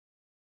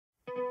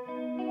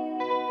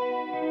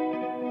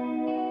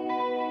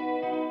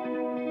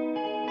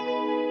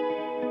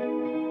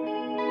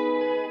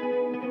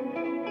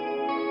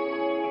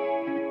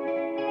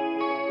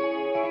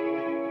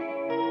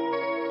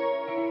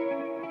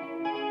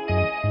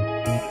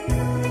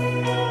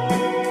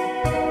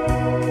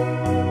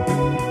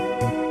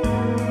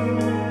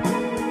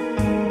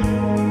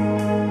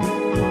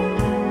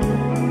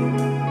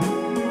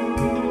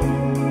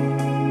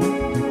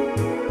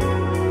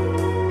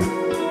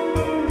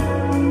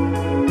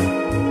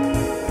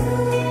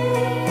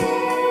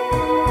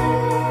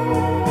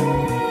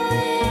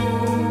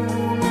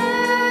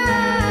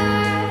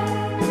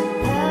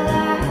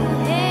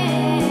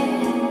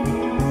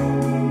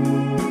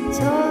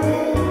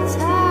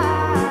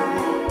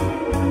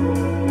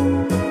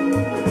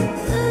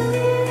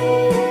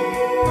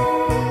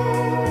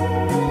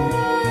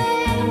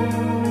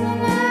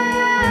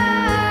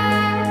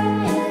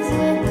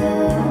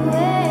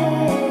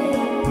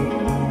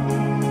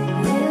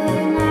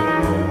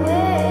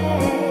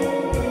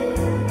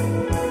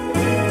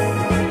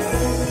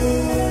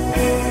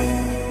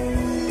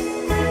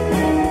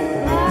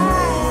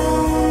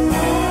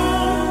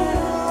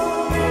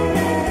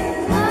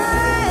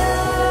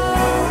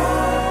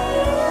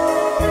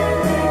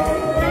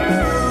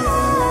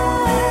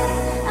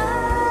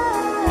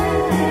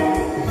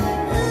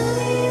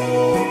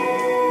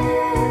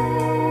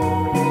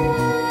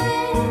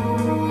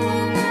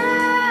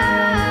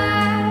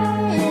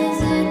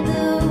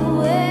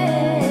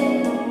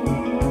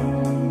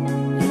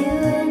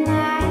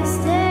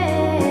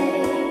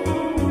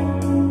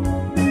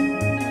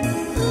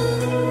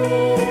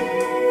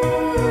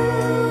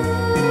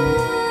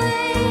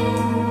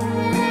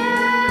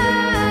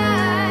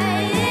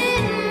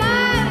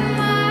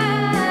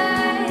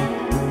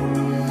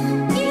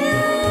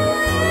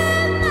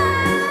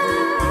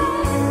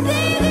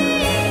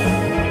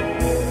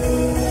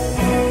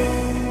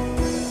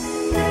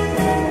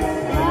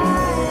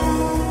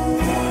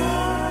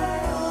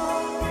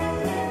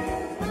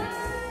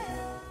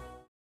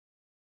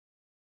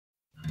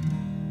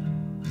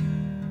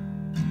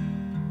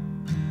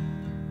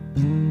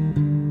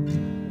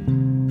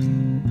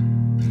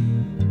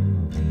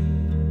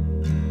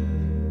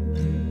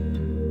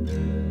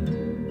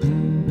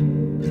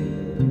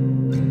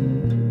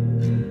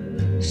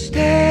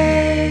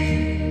Stay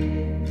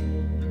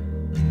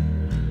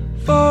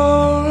for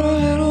a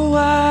little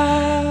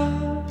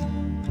while,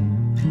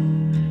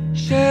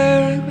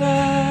 share a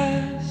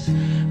glass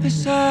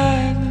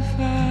beside the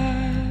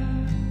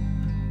fire.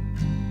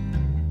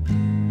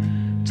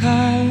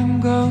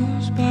 Time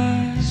goes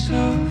by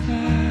so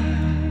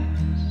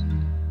fast,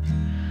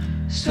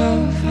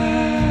 so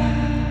fast.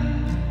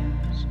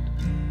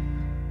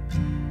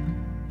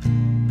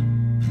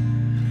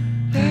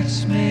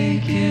 Let's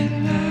make it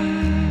last.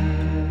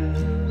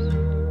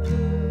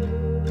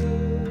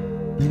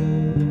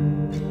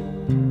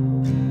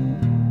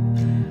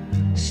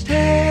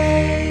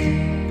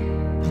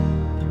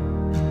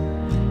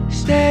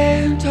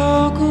 Stay and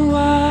talk a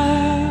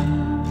while,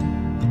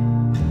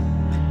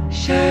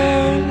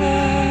 share a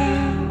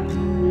laugh,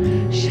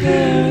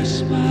 share a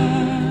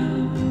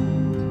smile.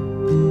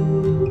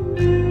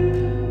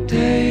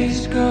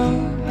 Days go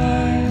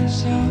by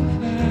so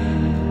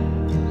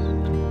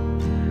fast,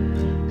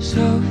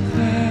 so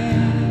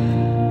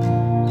fast.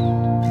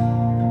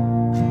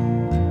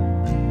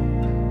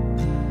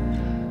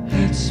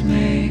 Let's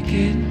make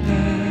it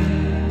last.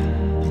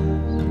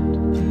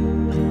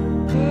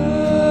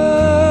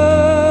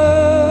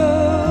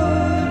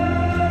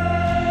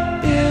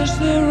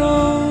 They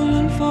roll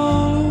and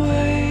fall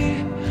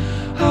away,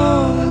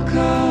 all the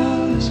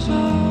colors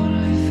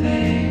slowly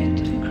fade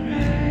to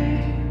gray.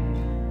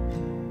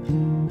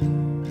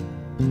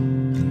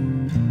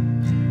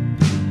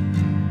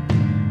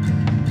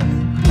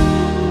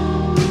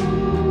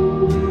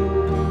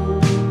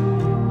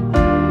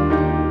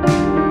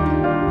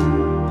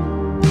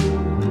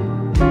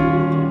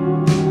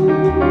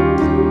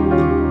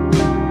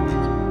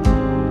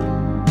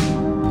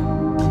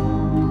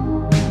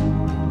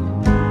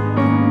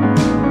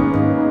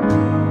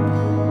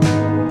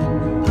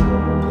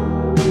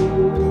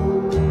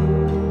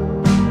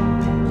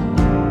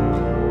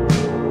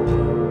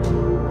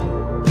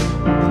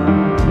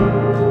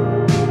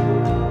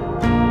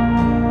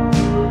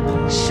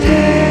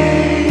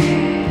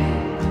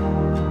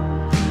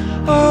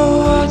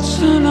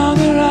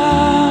 Another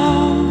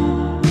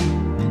round,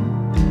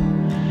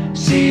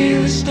 see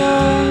the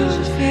stars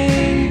are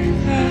fading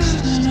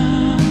faster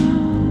now.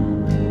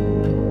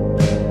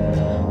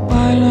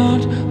 Why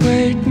not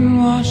wait and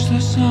watch the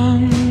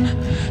sun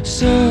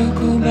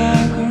circle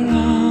back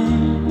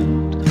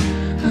around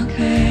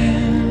again?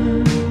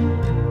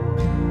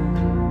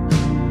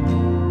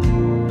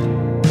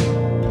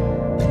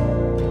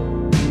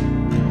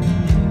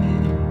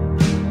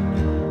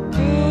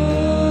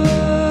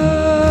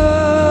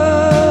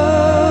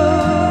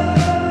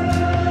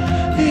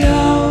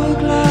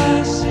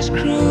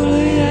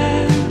 Cruelly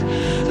end,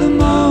 the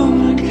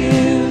moment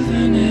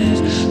given is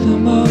the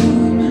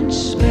moment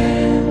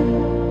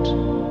spent.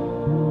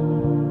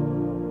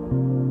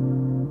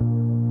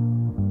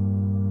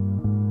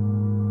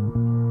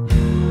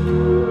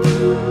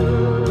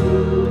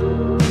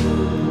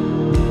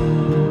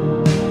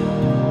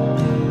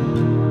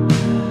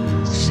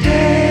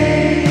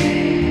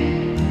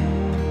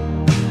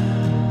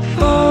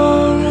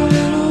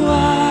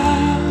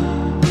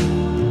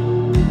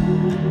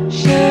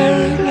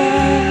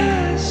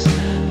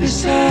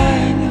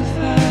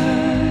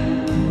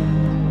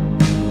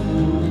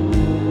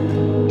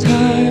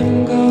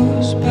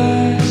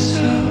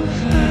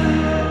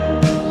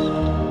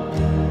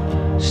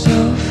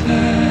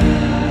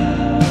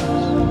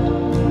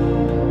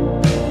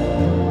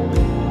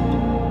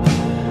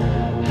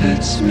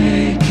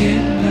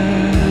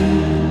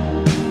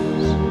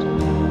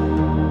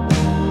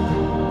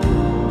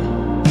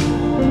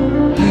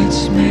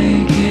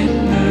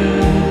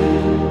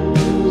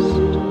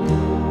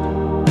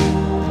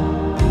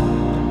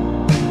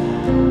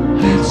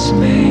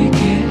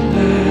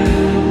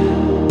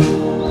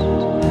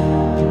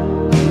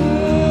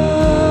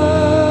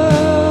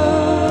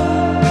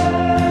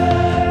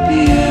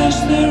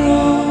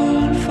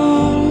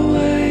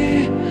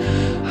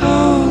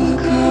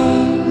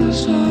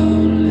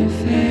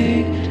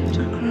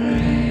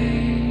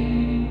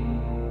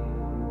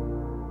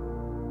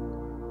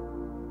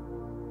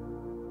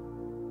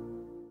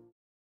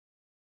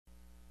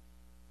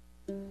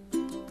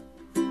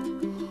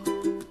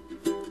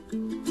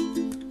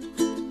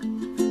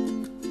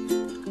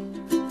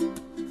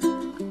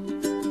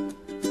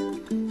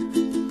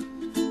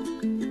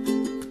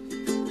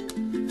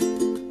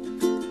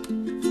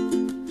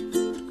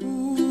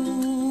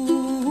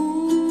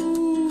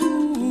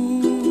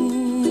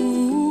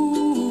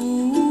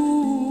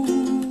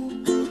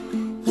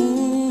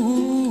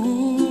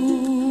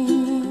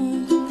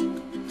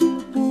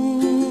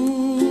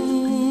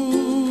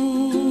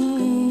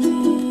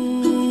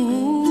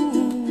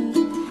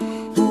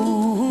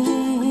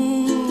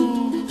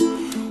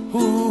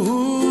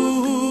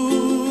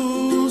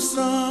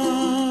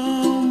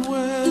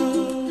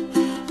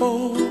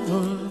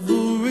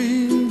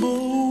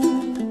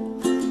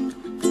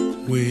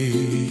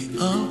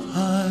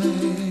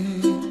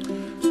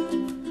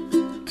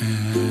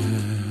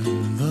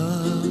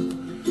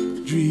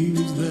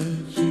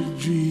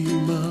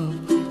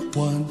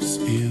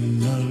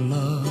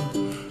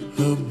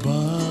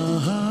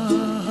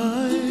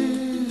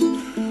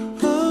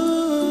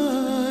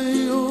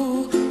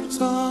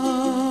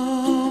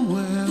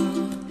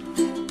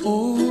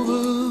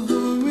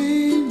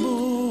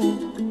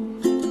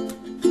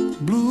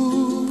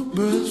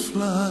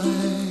 fly,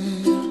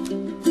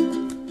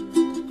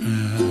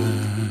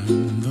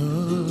 and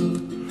the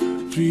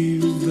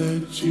dreams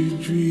that you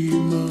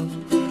dream of,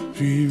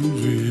 dreams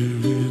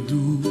really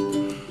do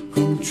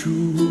come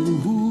true.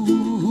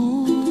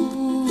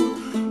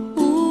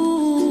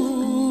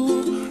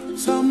 Ooh,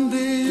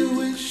 someday you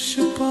wish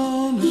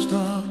upon a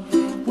star,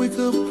 wake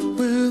up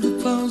where the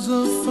clouds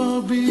are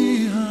far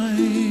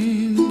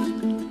behind.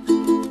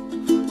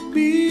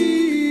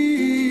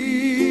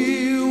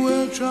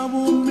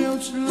 Trouble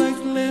melts like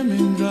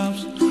lemon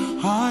drops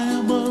high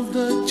above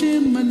the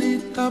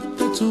chimney top.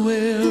 That's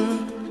where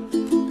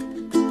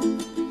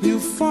you'll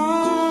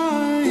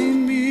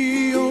find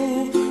me,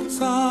 oh,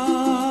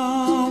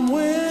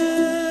 somewhere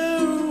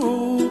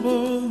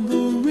over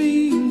the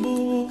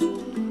rainbow.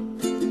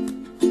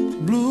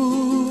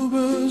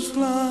 Bluebirds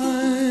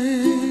fly,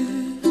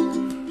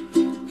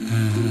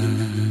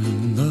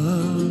 and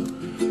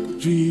the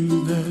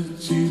dream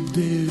that you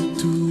dare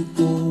to,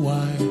 oh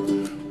why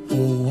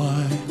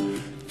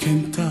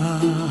can't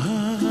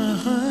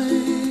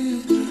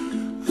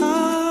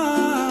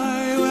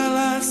well,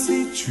 I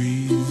see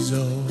trees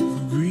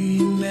of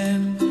green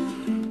and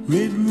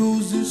red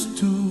roses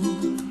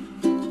too.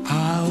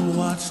 I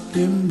watch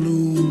them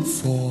bloom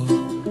for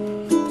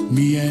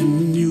me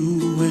and you,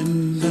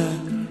 and I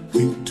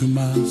think to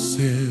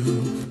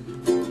myself,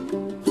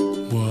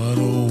 what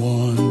a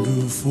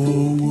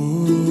wonderful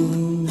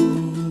world.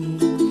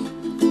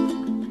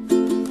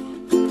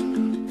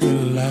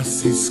 Well, I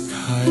see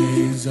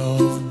skies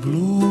of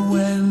blue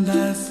and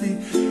I see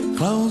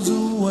clouds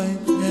of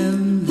white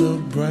and the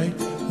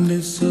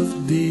brightness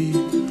of day.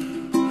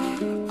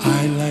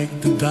 I like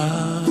the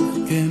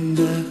dark and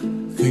I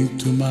think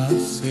to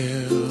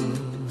myself,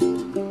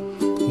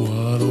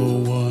 what a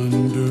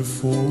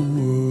wonderful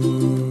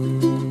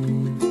world.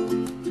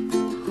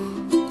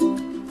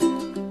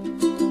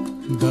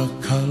 The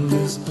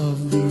colors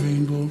of the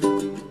rainbow,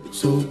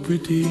 so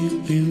pretty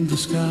in the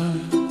sky,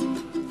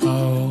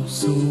 are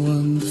also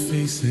on the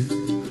faces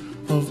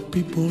of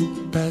people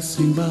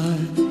passing by.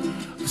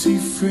 I see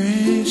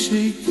friends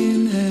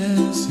shaking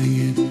hands,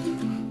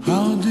 singing,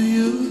 how do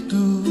you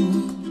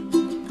do?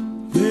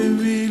 They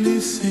really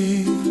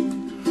say,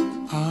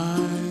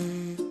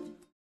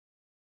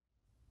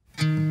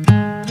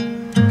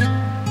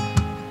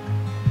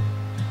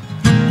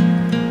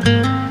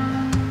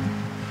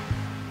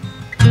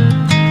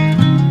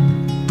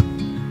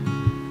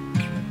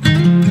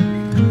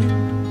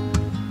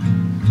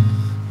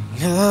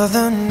 The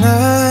other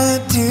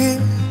night,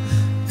 dear,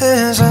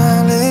 as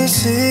I lay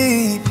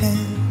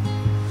sleeping,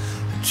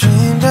 I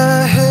dreamed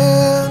I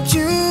held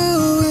you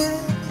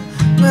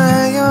in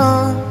my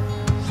arms.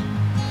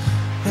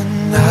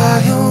 When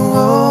I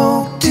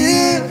awoke,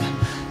 dear,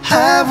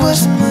 I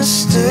was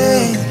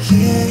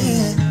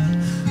mistaken.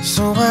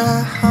 So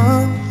I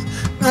hung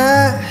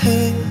my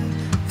head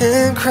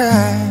and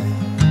cried.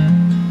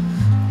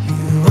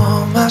 You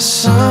are my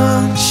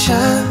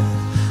sunshine,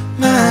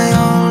 my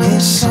only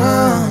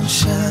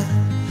sunshine.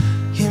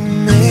 You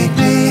make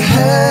me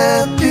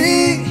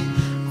happy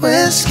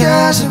when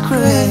skies are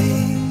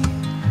gray.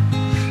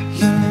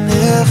 You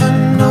never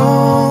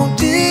know,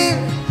 dear,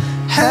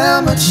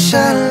 how much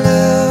I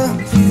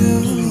love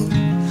you.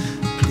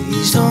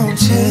 Please don't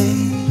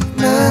take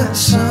my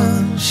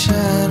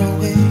sunshine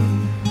away.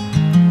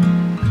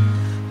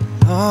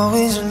 I'll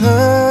always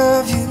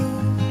love you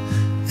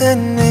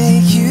and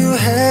make you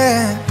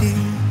happy.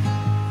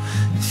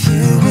 If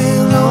you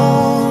will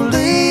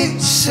only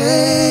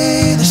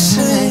say the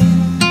same.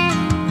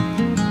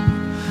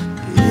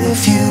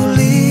 If you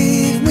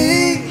leave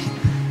me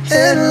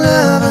and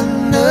love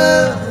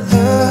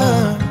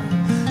another,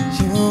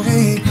 you'll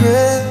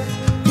regret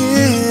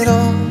it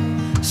all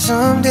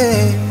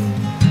someday.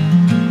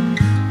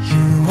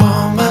 You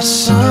are my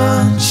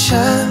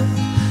sunshine,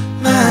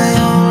 my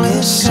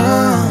only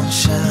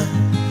sunshine.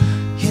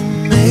 You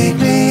make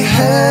me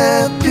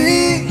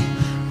happy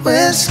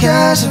when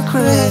skies are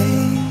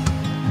gray.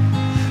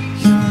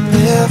 You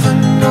never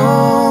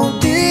know,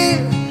 dear,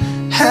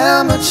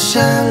 how much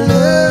I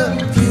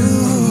love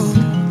you.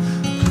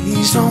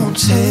 Please don't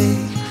take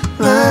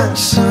my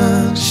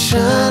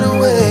sunshine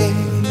away.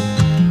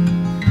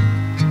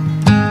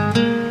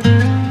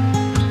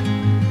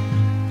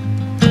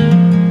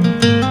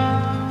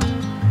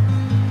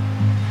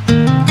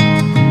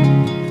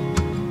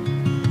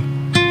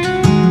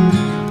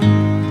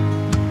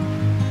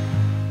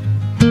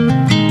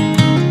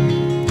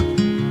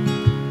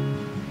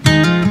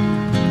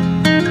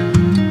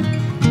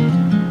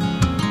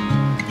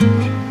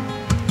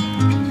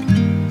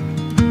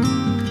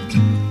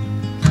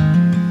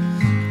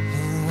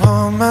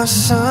 My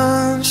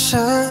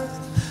sunshine,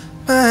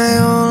 my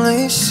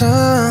only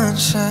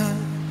sunshine.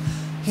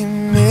 You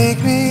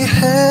make me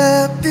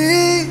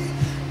happy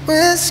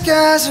when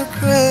skies are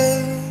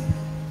gray.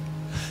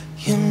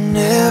 You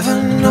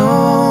never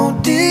know,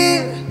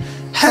 dear,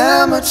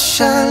 how much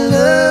I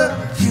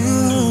love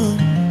you.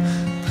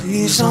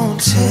 Please don't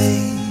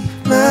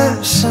take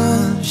my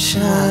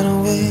sunshine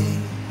away.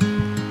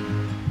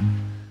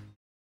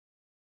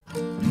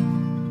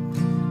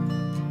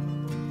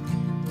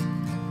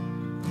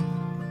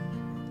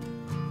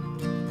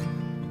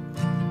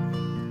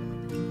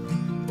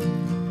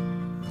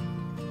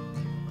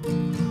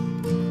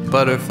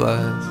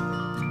 butterflies.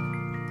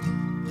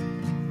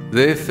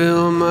 They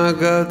fill my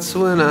guts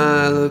when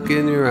I look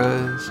in your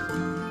eyes.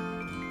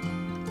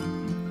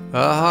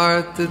 A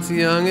heart that's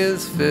young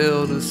is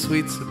filled with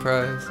sweet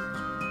surprise.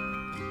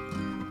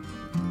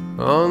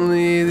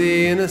 Only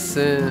the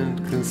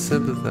innocent can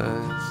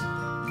sympathize.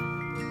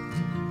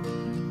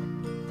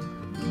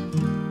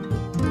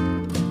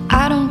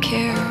 I don't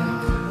care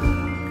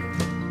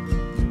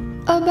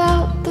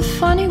about the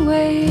funny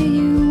way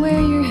you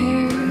wear your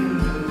hair.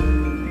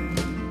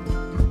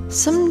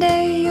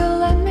 Someday you'll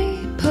let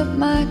me put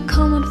my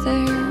comb up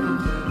there.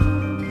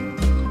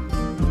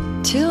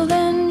 Till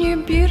then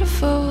you're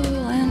beautiful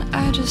and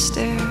I just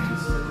stare.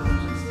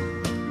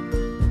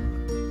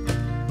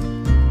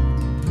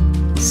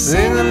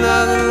 Sing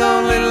another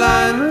lonely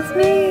line with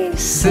me.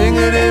 Sing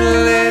it in a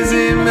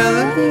lazy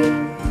melody.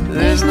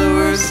 There's no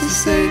words to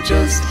say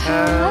just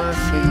how I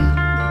feel.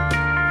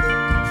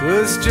 So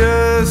it's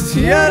just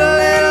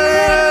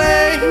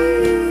yodel-ladle-ladle-lay,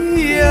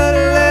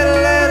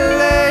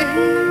 yodel-ladle-ladle-lay,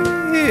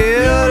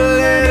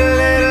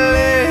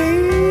 yodel-ladle-ladle-lay.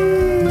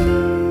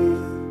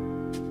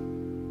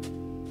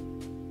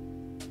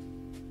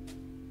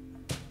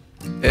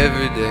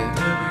 Every day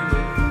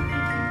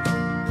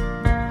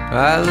I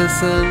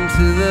listen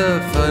to the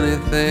funny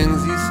things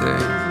you say.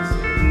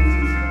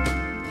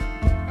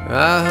 I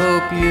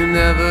hope you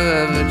never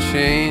ever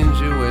change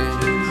your ways.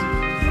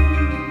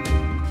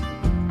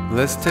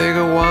 Let's take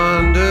a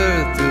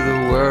wander through the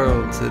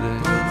world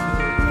today.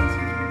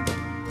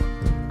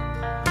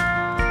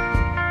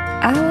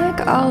 I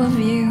like all of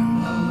you.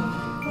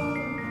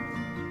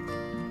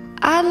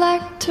 I'd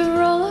like to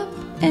roll up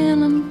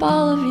in a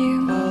ball of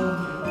you.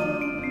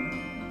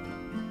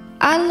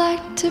 I'd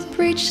like to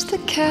breach the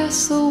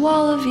castle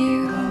wall of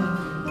you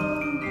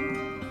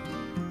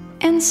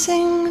and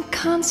sing a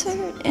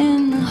concert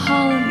in the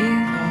hall of you.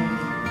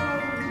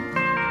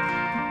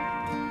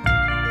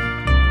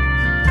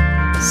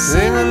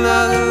 Sing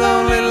another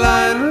lonely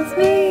line with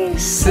me.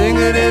 Sing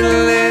it in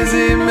a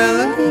lazy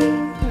melody.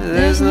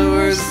 There's no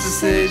words to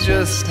say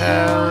just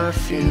how I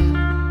feel.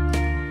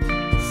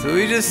 So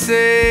we just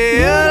say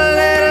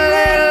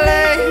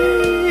yodel-ladle-ladle-lay,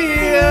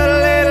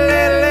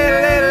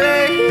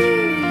 yodel-ladle-ladle-lay,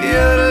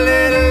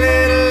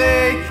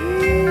 yodel-ladle-ladle-lay.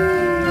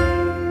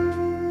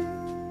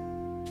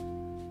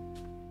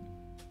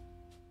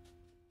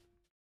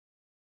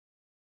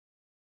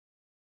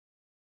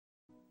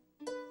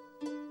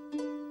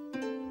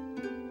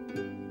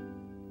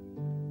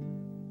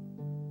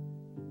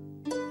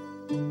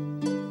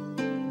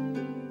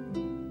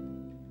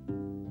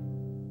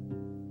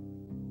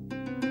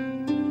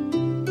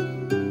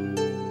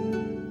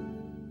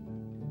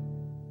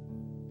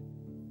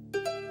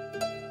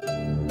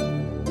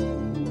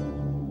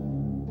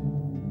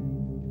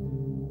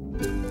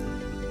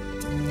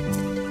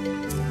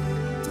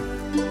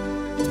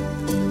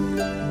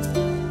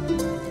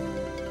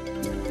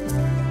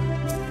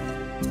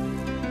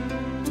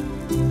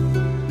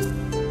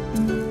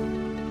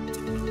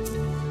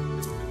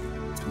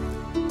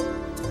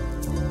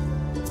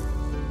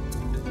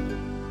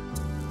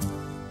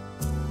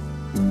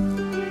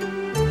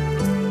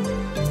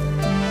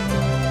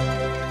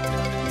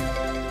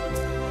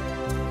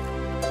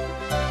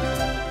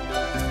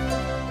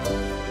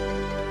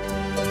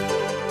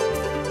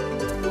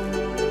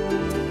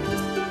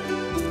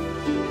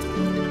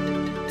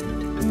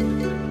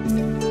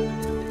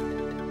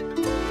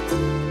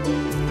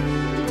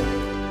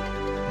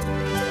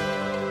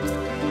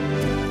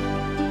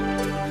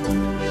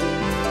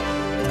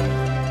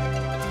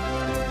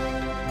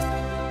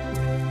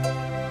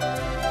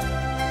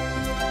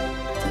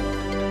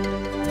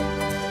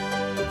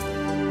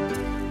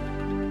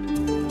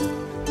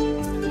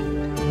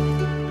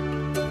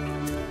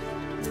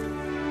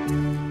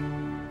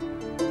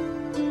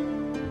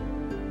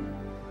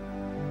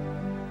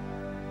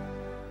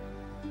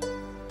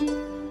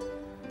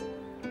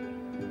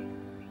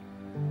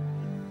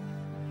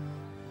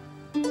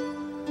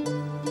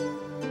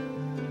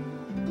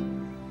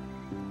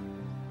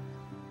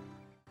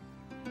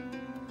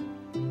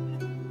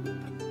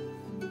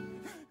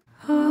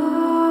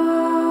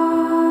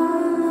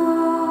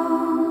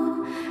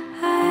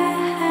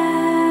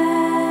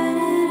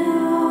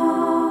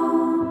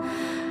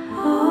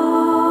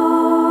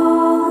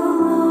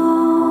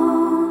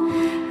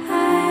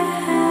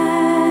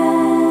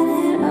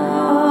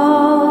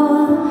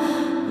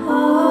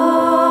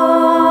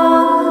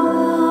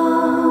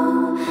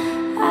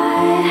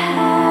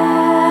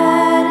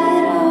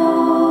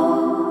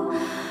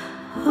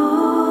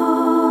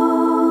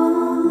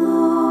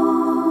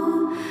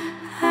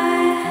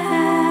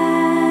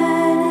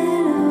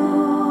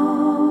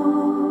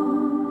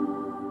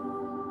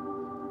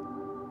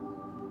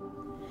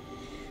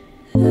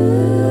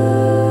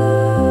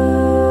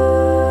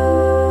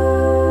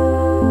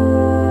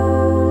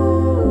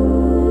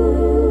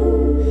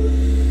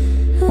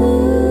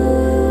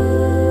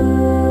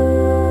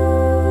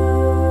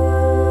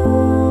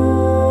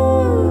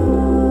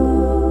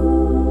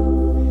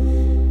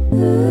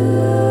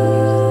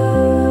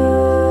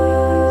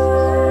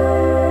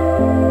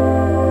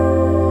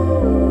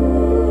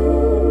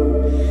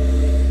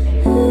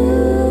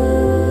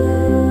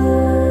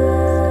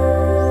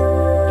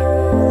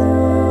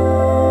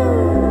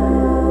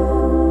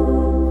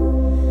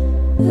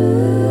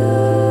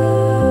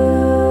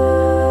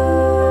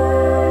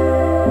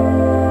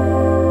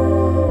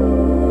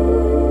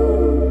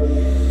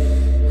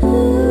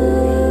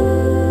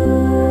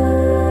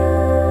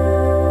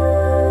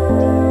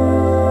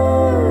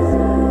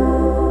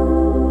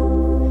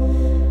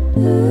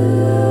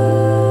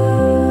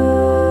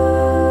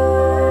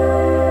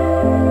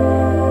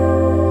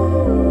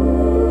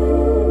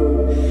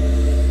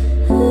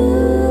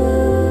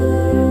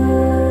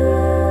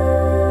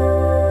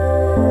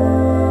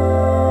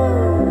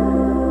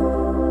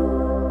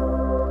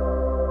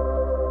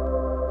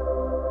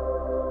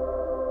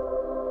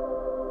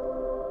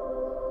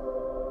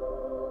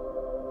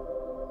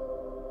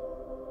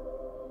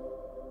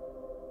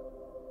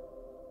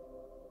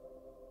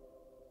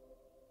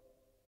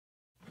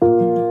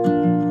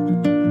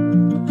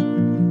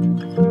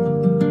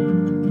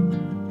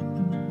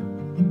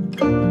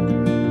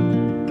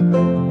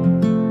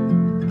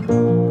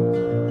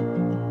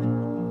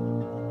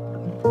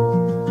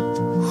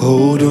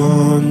 Hold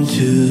on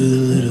to the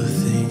little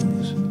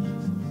things.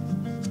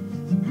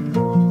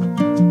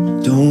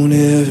 Don't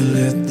ever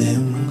let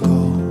them go.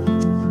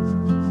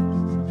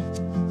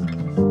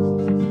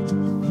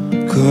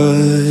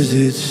 'Cause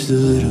it's the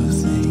little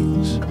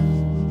things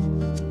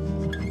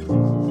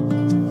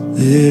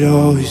that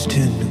always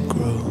tend to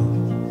grow.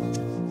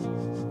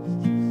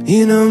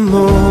 In a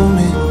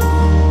moment,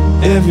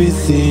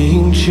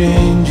 everything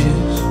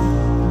changes.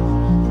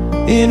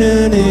 In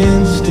an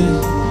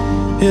instant,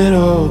 it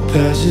all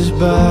passes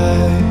by.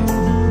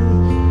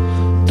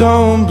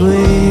 Don't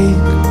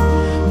blink,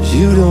 'cause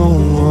you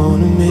don't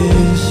wanna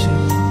miss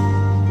it.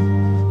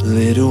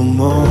 Little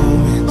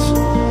moments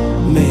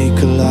make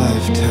a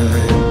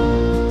lifetime.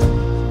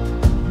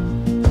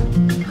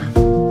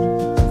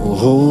 Well,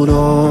 hold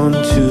on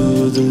to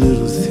the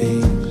little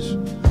things.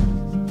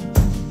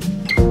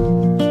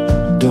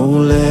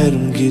 Don't let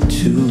them get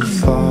too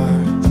far.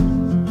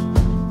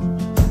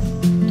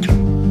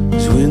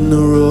 'Cause when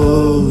the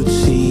road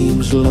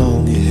seems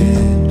long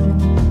ahead,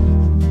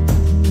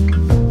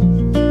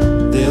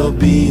 they'll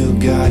be your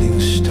guiding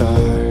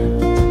star.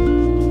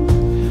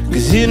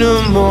 'Cause in a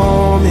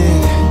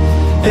moment,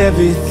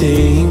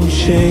 everything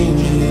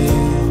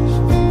changes.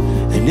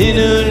 And in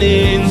an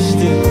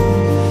instant,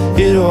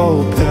 it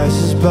all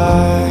passes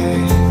by.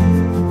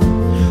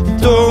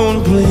 Don't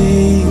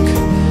blink,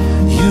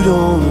 you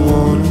don't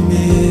wanna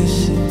miss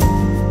it.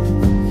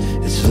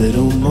 It's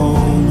little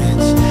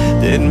moments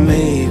that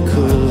make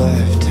a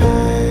lifetime.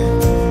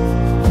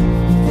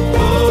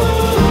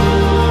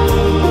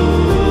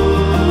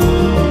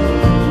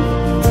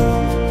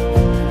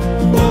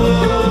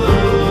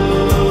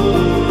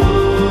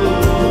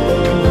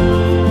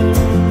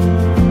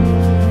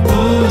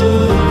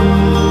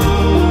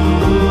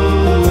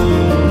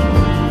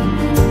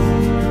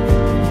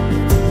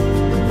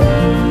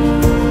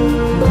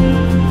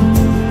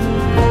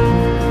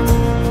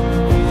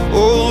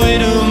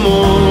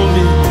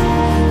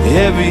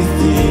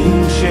 Everything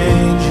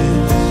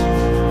changes,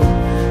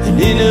 and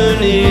in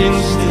an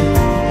instant,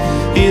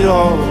 it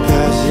all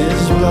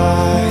passes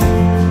by.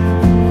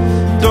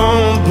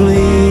 Don't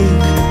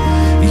blink,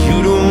 you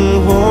don't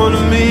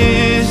wanna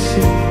miss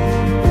it.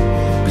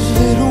 'Cause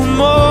little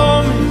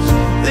moments,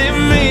 they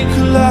make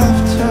a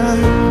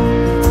lifetime.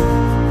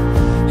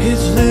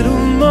 It's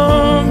little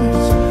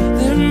moments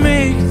that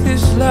make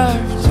this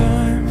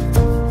lifetime.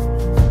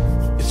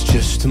 It's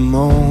just a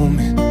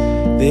moment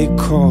they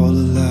call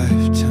a life.